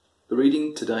The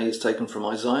reading today is taken from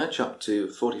Isaiah chapter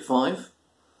 45,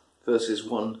 verses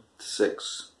 1 to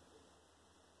 6.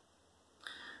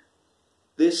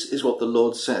 This is what the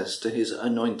Lord says to his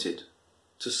anointed,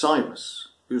 to Cyrus,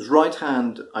 whose right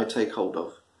hand I take hold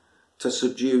of, to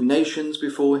subdue nations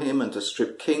before him and to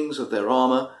strip kings of their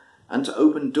armour and to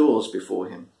open doors before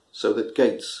him, so that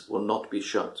gates will not be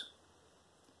shut.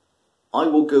 I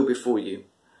will go before you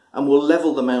and will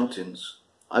level the mountains.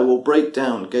 I will break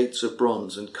down gates of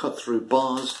bronze and cut through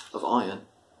bars of iron.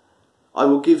 I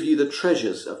will give you the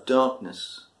treasures of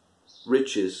darkness,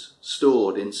 riches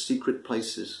stored in secret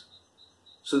places,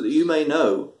 so that you may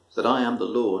know that I am the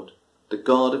Lord, the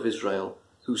God of Israel,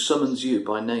 who summons you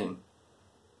by name.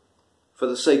 For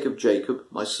the sake of Jacob,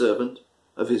 my servant,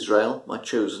 of Israel, my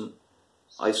chosen,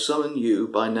 I summon you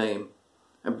by name,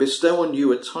 and bestow on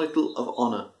you a title of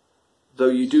honour, though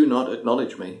you do not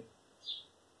acknowledge me.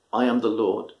 I am the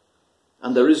Lord,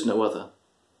 and there is no other.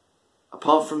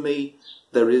 Apart from me,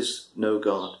 there is no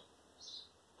God.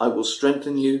 I will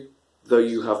strengthen you, though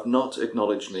you have not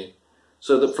acknowledged me,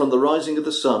 so that from the rising of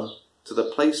the sun to the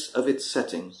place of its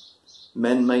setting,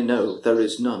 men may know there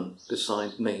is none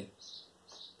beside me.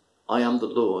 I am the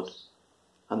Lord,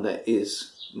 and there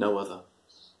is no other.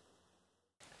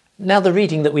 Now, the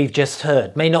reading that we've just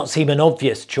heard may not seem an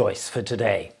obvious choice for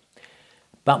today.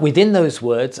 But within those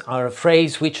words are a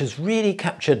phrase which has really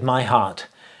captured my heart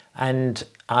and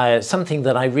something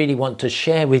that I really want to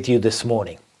share with you this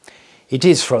morning. It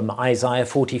is from Isaiah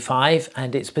 45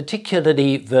 and it's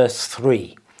particularly verse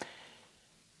 3.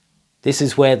 This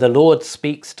is where the Lord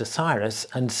speaks to Cyrus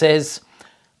and says,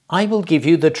 I will give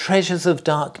you the treasures of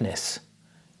darkness,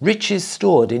 riches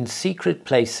stored in secret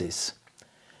places,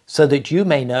 so that you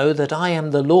may know that I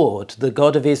am the Lord, the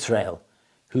God of Israel,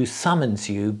 who summons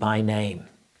you by name.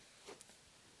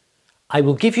 I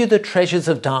will give you the treasures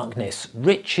of darkness,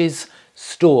 riches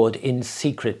stored in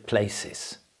secret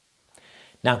places.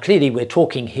 Now, clearly we're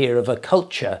talking here of a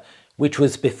culture which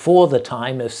was before the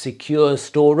time of secure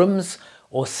storerooms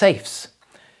or safes.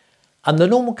 And the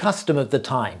normal custom of the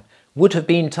time would have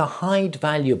been to hide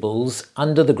valuables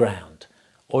under the ground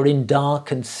or in dark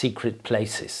and secret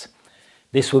places.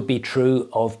 This would be true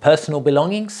of personal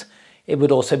belongings. It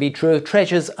would also be true of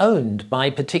treasures owned by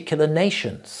particular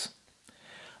nations.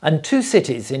 And two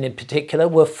cities in particular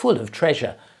were full of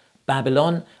treasure,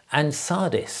 Babylon and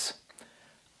Sardis.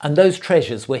 And those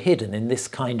treasures were hidden in this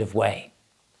kind of way.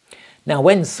 Now,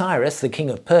 when Cyrus, the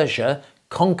king of Persia,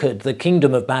 conquered the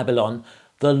kingdom of Babylon,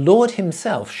 the Lord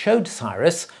himself showed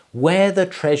Cyrus where the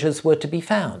treasures were to be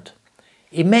found.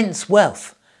 Immense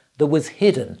wealth that was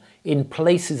hidden in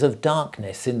places of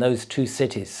darkness in those two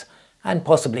cities, and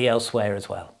possibly elsewhere as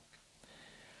well.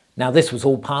 Now, this was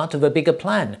all part of a bigger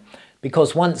plan,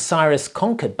 because once Cyrus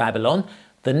conquered Babylon,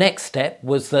 the next step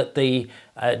was that the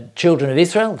children of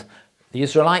Israel, the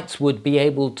Israelites, would be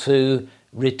able to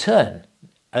return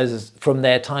from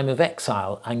their time of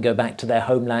exile and go back to their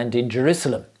homeland in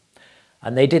Jerusalem.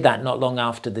 And they did that not long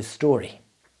after this story.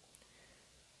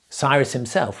 Cyrus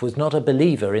himself was not a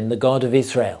believer in the God of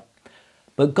Israel,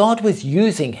 but God was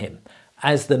using him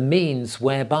as the means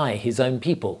whereby his own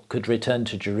people could return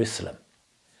to Jerusalem.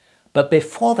 But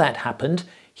before that happened,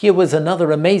 here was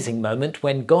another amazing moment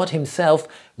when God himself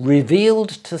revealed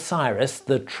to Cyrus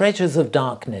the treasures of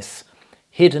darkness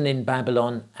hidden in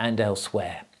Babylon and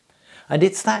elsewhere. And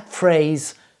it's that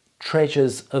phrase,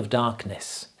 treasures of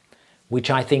darkness, which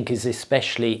I think is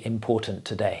especially important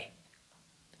today.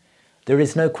 There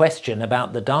is no question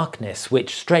about the darkness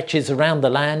which stretches around the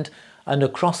land and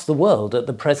across the world at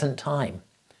the present time.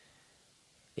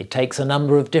 It takes a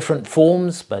number of different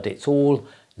forms, but it's all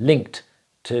linked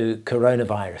to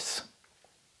coronavirus.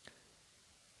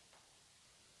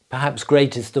 Perhaps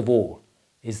greatest of all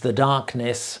is the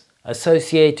darkness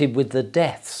associated with the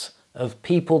deaths of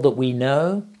people that we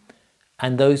know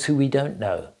and those who we don't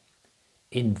know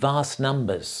in vast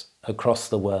numbers across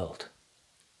the world.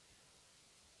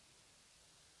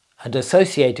 And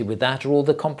associated with that are all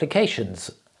the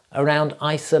complications around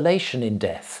isolation in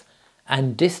death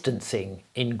and distancing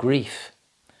in grief,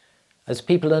 as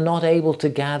people are not able to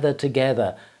gather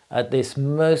together at this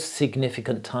most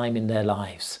significant time in their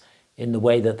lives in the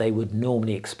way that they would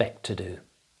normally expect to do.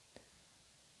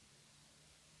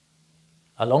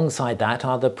 Alongside that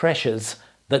are the pressures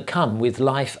that come with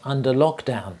life under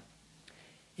lockdown.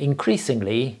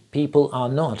 Increasingly, people are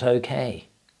not okay.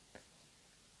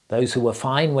 Those who were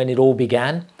fine when it all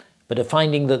began, but are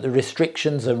finding that the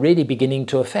restrictions are really beginning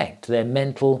to affect their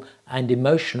mental and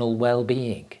emotional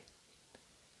well-being.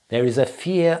 There is a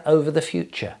fear over the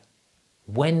future.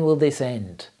 When will this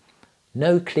end?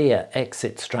 No clear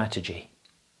exit strategy.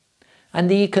 And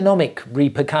the economic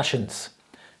repercussions.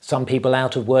 Some people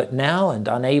out of work now and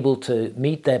unable to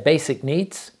meet their basic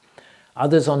needs,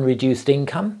 others on reduced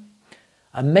income,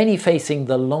 and many facing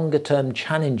the longer-term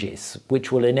challenges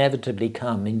which will inevitably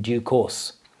come in due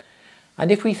course.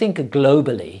 And if we think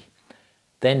globally,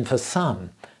 then for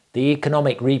some, the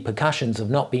economic repercussions of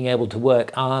not being able to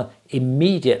work are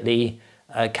immediately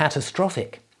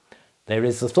catastrophic. There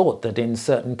is the thought that in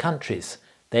certain countries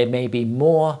there may be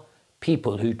more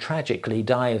people who tragically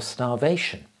die of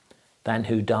starvation than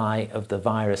who die of the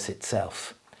virus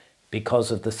itself,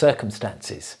 because of the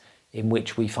circumstances in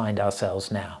which we find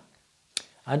ourselves now.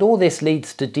 And all this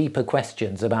leads to deeper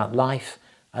questions about life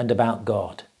and about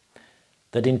God.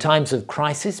 That in times of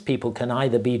crisis, people can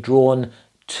either be drawn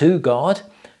to God,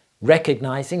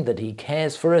 recognizing that He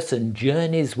cares for us and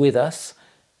journeys with us,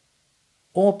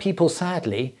 or people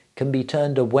sadly can be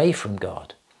turned away from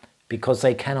God because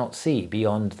they cannot see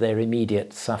beyond their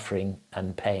immediate suffering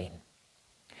and pain.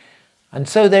 And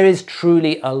so there is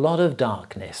truly a lot of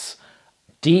darkness,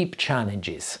 deep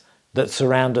challenges that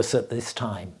surround us at this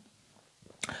time.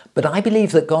 But I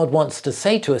believe that God wants to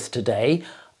say to us today,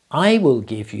 I will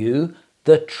give you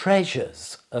the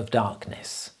treasures of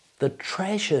darkness. The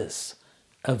treasures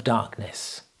of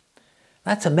darkness.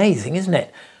 That's amazing, isn't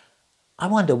it? I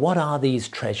wonder, what are these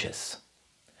treasures?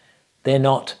 They're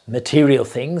not material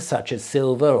things such as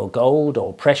silver or gold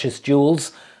or precious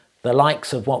jewels, the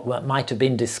likes of what might have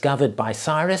been discovered by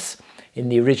Cyrus in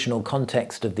the original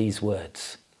context of these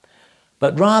words.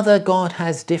 But rather, God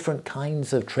has different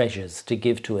kinds of treasures to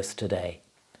give to us today.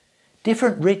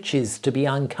 Different riches to be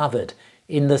uncovered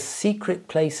in the secret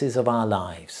places of our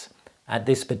lives at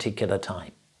this particular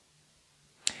time.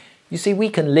 You see, we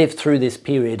can live through this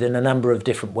period in a number of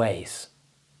different ways.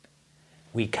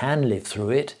 We can live through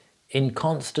it in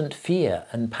constant fear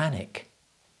and panic.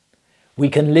 We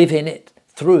can live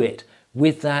through it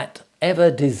with that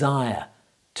ever desire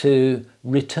to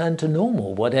return to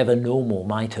normal, whatever normal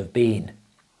might have been.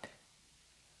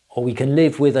 Or we can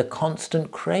live with a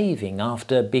constant craving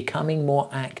after becoming more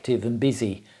active and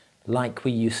busy like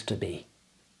we used to be.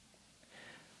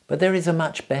 But there is a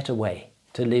much better way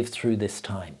to live through this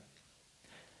time.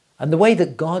 And the way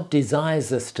that God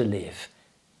desires us to live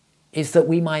is that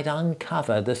we might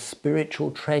uncover the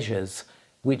spiritual treasures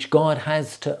which God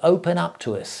has to open up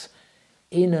to us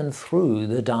in and through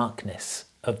the darkness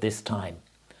of this time.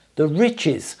 The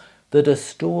riches that are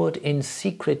stored in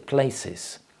secret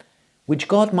places, which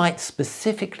God might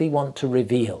specifically want to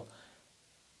reveal.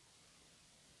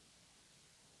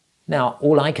 Now,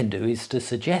 all I can do is to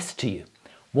suggest to you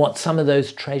what some of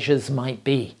those treasures might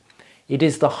be. It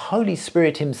is the Holy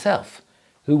Spirit Himself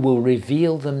who will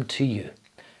reveal them to you.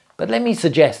 But let me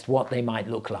suggest what they might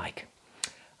look like.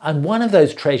 And one of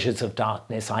those treasures of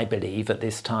darkness, I believe, at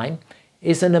this time,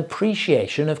 is an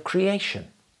appreciation of creation.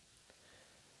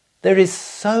 There is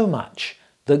so much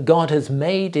that God has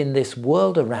made in this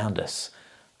world around us,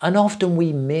 and often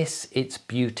we miss its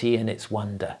beauty and its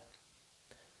wonder.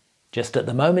 Just at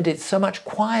the moment, it's so much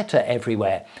quieter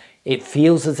everywhere. It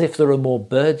feels as if there are more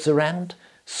birds around,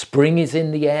 spring is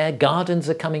in the air, gardens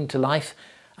are coming to life,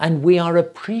 and we are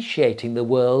appreciating the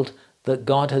world that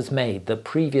God has made that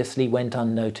previously went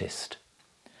unnoticed.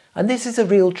 And this is a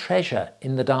real treasure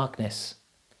in the darkness.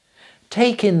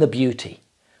 Take in the beauty,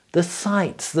 the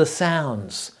sights, the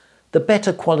sounds, the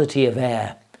better quality of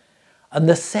air, and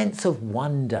the sense of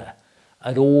wonder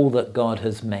at all that God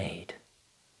has made.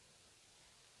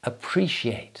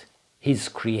 Appreciate His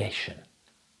creation.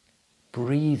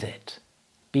 Breathe it.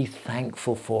 Be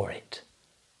thankful for it.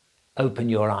 Open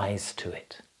your eyes to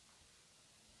it.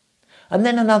 And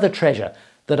then another treasure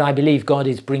that I believe God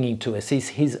is bringing to us is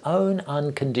His own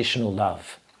unconditional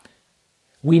love.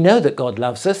 We know that God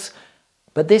loves us,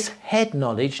 but this head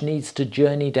knowledge needs to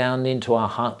journey down into our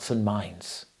hearts and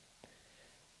minds.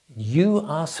 You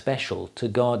are special to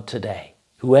God today,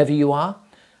 whoever you are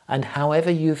and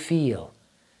however you feel.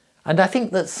 And I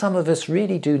think that some of us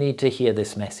really do need to hear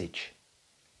this message.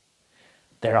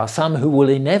 There are some who will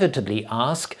inevitably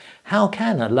ask, how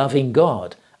can a loving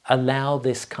God allow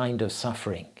this kind of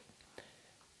suffering?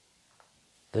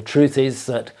 The truth is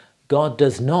that God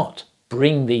does not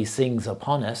bring these things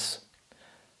upon us.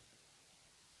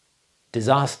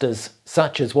 Disasters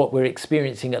such as what we're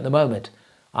experiencing at the moment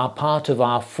are part of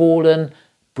our fallen,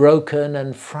 broken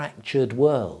and fractured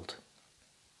world.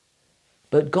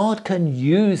 But God can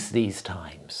use these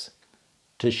times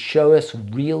to show us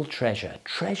real treasure,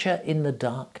 treasure in the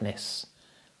darkness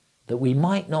that we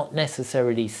might not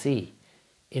necessarily see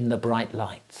in the bright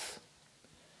lights.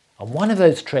 And one of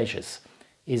those treasures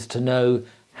is to know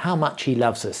how much He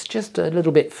loves us. Just a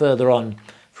little bit further on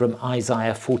from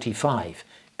Isaiah 45,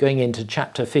 going into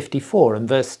chapter 54 and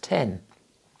verse 10.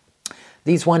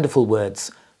 These wonderful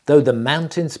words, "Though the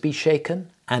mountains be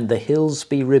shaken and the hills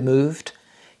be removed,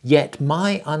 yet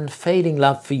my unfailing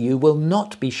love for you will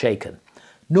not be shaken,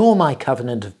 nor my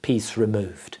covenant of peace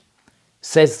removed,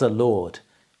 says the Lord,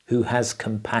 who has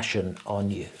compassion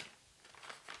on you."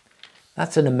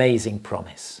 That's an amazing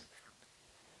promise.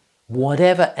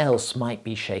 Whatever else might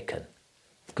be shaken,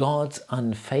 God's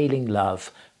unfailing love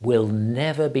will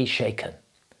never be shaken.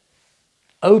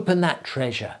 Open that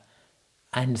treasure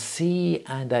and see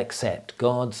and accept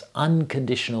God's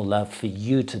unconditional love for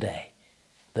you today,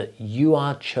 that you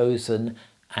are chosen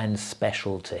and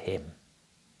special to him.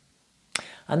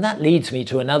 And that leads me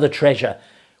to another treasure,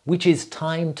 which is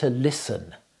time to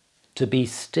listen, to be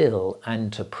still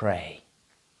and to pray.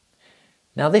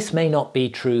 Now, this may not be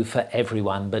true for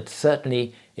everyone, but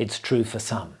certainly it's true for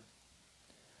some.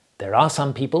 There are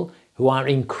some people who are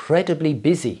incredibly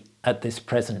busy at this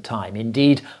present time,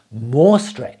 indeed more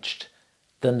stretched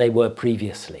than they were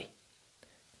previously.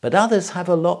 But others have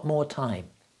a lot more time,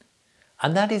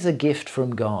 and that is a gift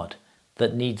from God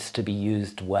that needs to be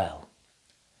used well.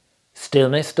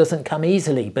 Stillness doesn't come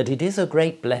easily, but it is a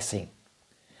great blessing.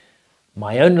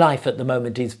 My own life at the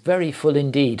moment is very full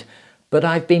indeed, but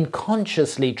I've been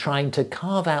consciously trying to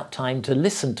carve out time to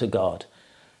listen to God,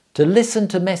 to listen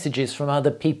to messages from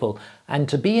other people, and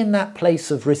to be in that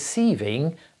place of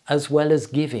receiving as well as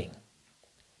giving.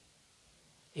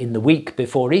 In the week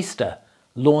before Easter,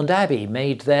 Laund Abbey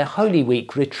made their Holy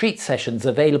Week retreat sessions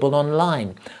available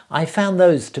online. I found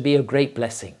those to be a great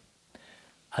blessing.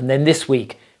 And then this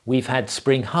week, we've had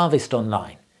Spring Harvest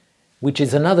online, which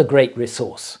is another great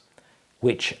resource,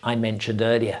 which I mentioned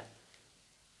earlier.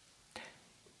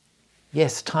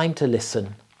 Yes, time to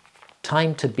listen,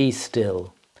 time to be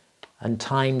still, and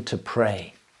time to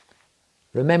pray.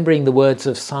 Remembering the words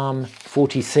of Psalm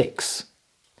 46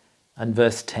 and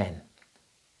verse 10.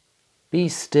 "Be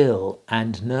still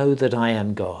and know that I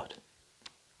am God.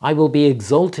 I will be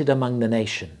exalted among the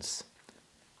nations.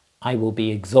 I will be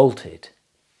exalted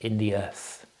in the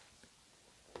earth."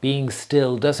 Being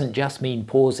still doesn't just mean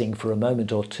pausing for a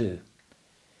moment or two.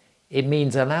 It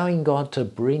means allowing God to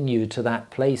bring you to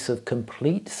that place of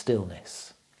complete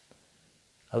stillness,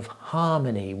 of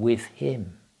harmony with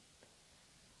him,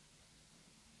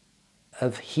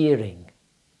 of hearing,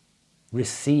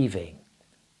 receiving,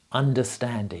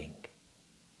 understanding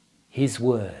his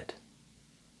word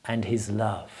and his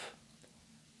love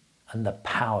and the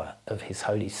power of his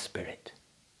Holy Spirit.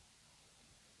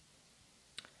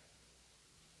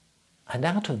 And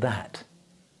out of that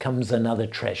comes another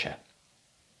treasure,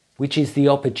 which is the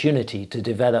opportunity to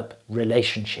develop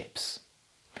relationships.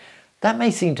 That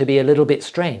may seem to be a little bit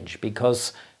strange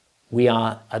because we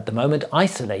are at the moment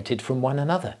isolated from one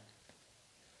another.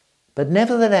 But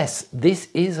nevertheless, this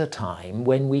is a time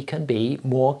when we can be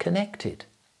more connected.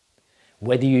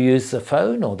 Whether you use the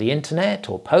phone or the internet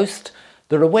or post,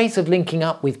 there are ways of linking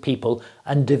up with people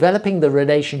and developing the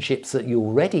relationships that you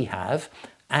already have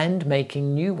and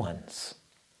making new ones.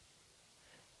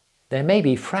 There may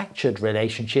be fractured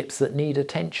relationships that need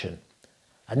attention.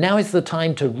 And now is the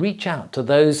time to reach out to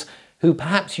those who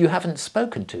perhaps you haven't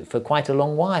spoken to for quite a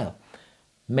long while.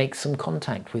 Make some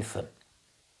contact with them.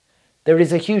 There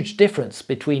is a huge difference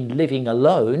between living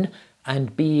alone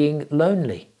and being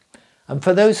lonely. And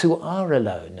for those who are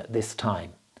alone at this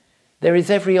time, there is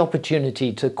every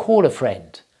opportunity to call a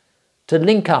friend, to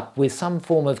link up with some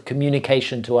form of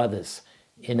communication to others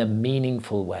in a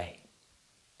meaningful way.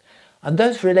 And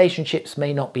those relationships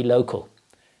may not be local,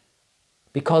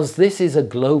 because this is a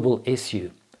global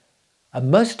issue, and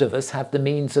most of us have the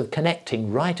means of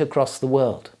connecting right across the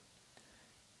world.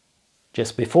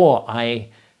 Just before I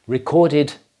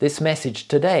recorded this message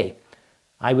today,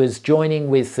 I was joining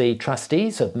with the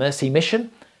trustees of Mercy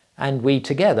Mission, and we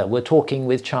together were talking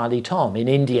with Charlie Tom in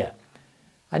India.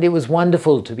 And it was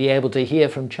wonderful to be able to hear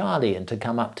from Charlie and to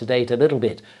come up to date a little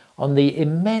bit on the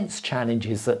immense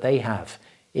challenges that they have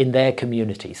in their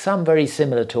community, some very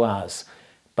similar to ours,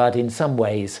 but in some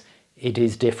ways it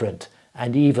is different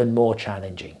and even more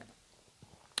challenging.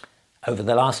 Over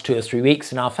the last 2 or 3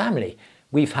 weeks in our family,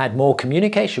 we've had more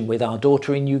communication with our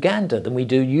daughter in Uganda than we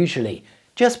do usually,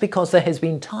 just because there has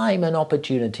been time and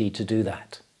opportunity to do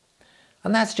that.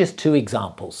 And that's just 2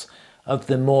 examples of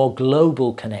the more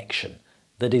global connection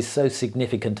that is so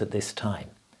significant at this time.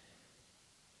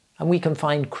 And we can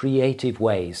find creative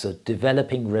ways of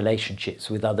developing relationships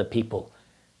with other people,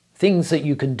 things that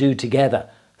you can do together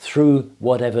through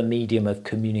whatever medium of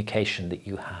communication that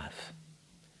you have.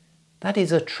 That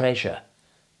is a treasure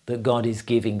that God is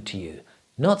giving to you,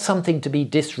 not something to be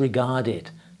disregarded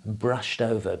brushed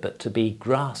over, but to be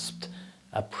grasped,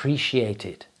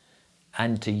 appreciated,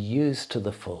 and to use to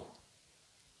the full.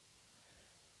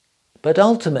 But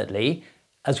ultimately,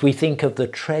 as we think of the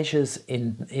treasures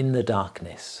in the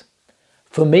darkness,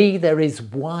 for me there is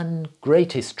one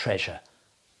greatest treasure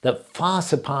that far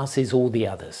surpasses all the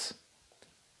others.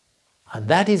 And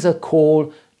that is a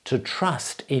call to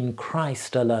trust in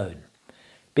Christ alone,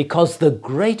 because the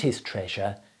greatest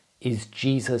treasure is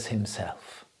Jesus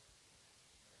himself.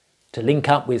 To link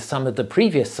up with some of the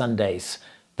previous Sundays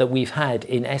that we've had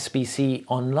in SBC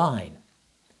Online,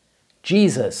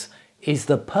 Jesus is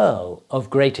the pearl of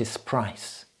greatest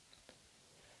price.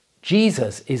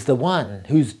 Jesus is the one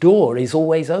whose door is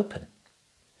always open.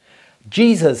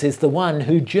 Jesus is the one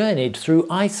who journeyed through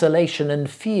isolation and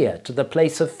fear to the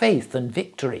place of faith and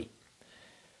victory.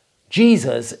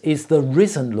 Jesus is the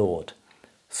risen Lord,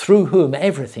 through whom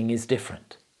everything is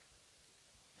different.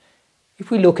 If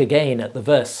we look again at the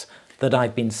verse that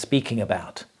I've been speaking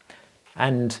about,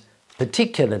 and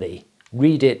particularly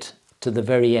read it to the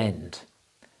very end,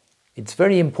 it's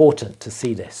very important to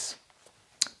see this.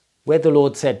 Where the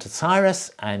Lord said to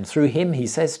Cyrus, and through him he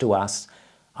says to us,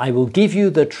 I will give you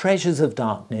the treasures of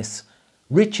darkness,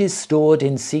 riches stored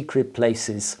in secret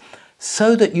places,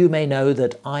 so that you may know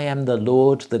that I am the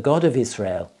Lord, the God of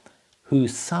Israel, who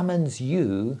summons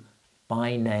you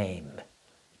by name.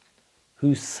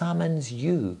 Who summons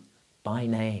you by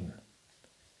name.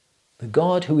 The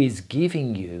God who is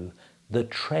giving you the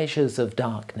treasures of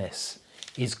darkness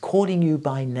is calling you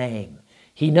by name.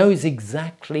 He knows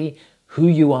exactly who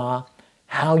you are,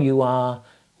 how you are,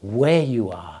 where you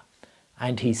are.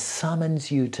 And he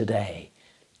summons you today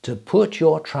to put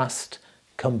your trust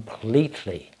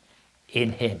completely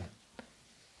in him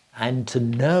and to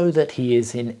know that he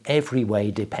is in every way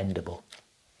dependable.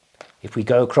 If we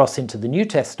go across into the New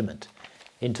Testament,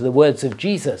 into the words of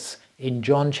Jesus in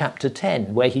John chapter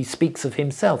 10, where he speaks of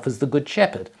himself as the Good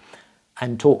Shepherd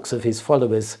and talks of his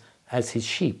followers as his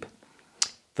sheep.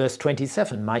 Verse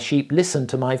 27, my sheep listen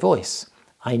to my voice.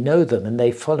 I know them and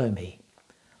they follow me.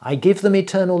 I give them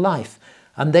eternal life,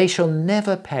 and they shall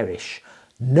never perish.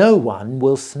 No one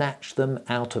will snatch them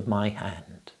out of my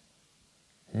hand.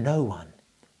 No one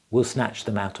will snatch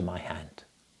them out of my hand.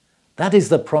 That is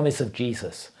the promise of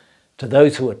Jesus to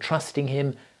those who are trusting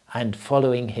him and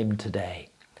following him today.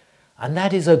 And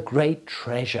that is a great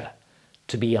treasure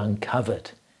to be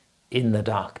uncovered in the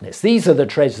darkness. These are the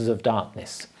treasures of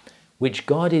darkness which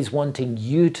God is wanting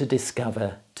you to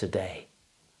discover today.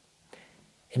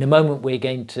 In a moment, we're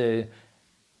going to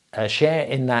share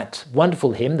in that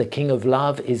wonderful hymn, The King of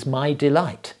Love is My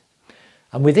Delight.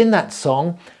 And within that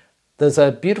song, there's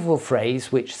a beautiful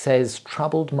phrase which says,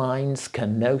 troubled minds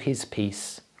can know his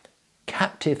peace,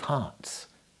 captive hearts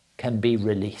can be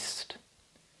released.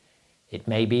 It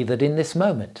may be that in this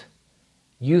moment,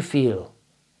 you feel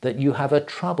that you have a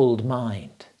troubled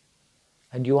mind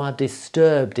and you are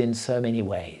disturbed in so many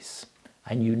ways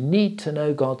and you need to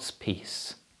know God's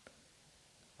peace.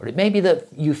 Or it may be that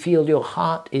you feel your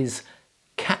heart is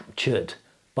captured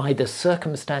by the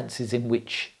circumstances in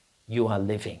which you are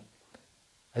living,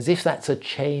 as if that's a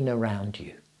chain around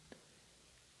you,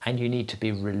 and you need to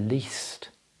be released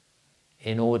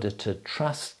in order to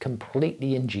trust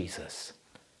completely in Jesus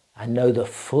and know the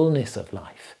fullness of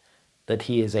life that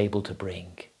he is able to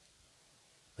bring.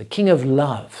 The King of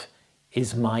Love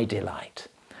is my delight.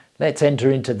 Let's enter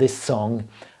into this song,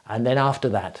 and then after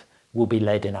that, we'll be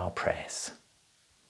led in our prayers.